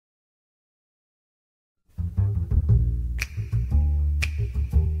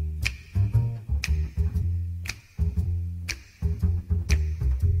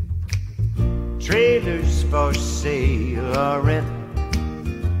trailers for sale or rent,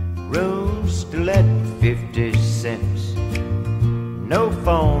 rooms to let 50 cents. No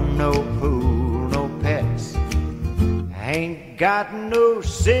phone, no pool, no pets. I ain't got no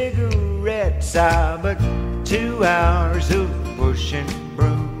cigarettes, but 2 hours of pushing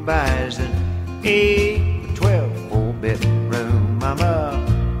broom buys an 8 12 4-bedroom. I'm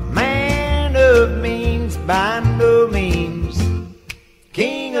a man of means, by no means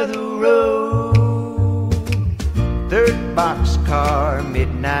king of the road. Third boxcar,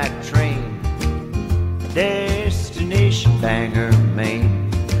 midnight train, destination Bangor,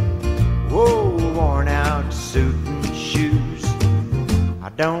 Maine. Whoa, worn out suit and shoes. I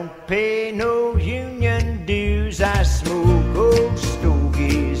don't pay no union dues. I smoke old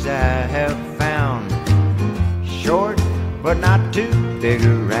stogies I have found, short but not too big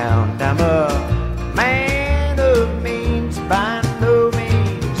around. I'm a man of means, by no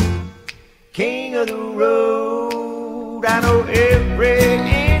means king of the road. I know every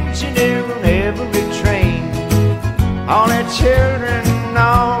engineer on every train, all their children,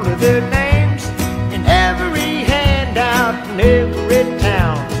 all of their names, and every handout in every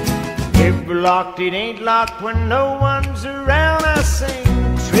town. If locked, it ain't locked when no one's around. I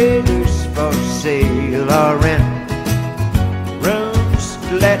sing trailers for sale or rent, rooms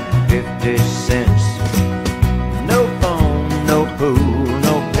to let 50 cents. No phone, no pool,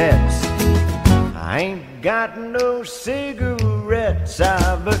 no pets. I ain't got no cigarettes,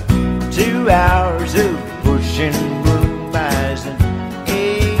 but 2 hours of pushing broom buys an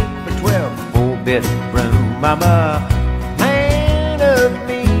 8 12 4-bedroom. I'm a man of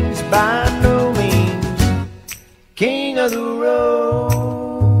means, by no means king of the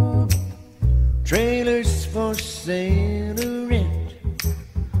road. Trailers for sale or rent,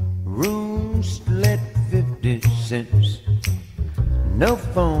 rooms to let 50 cents. No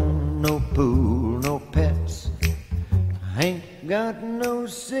phone, no pool, no pets. I ain't got no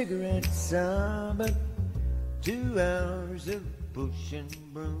cigarettes, but 2 hours of pushing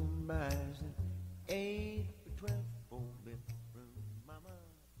broom buys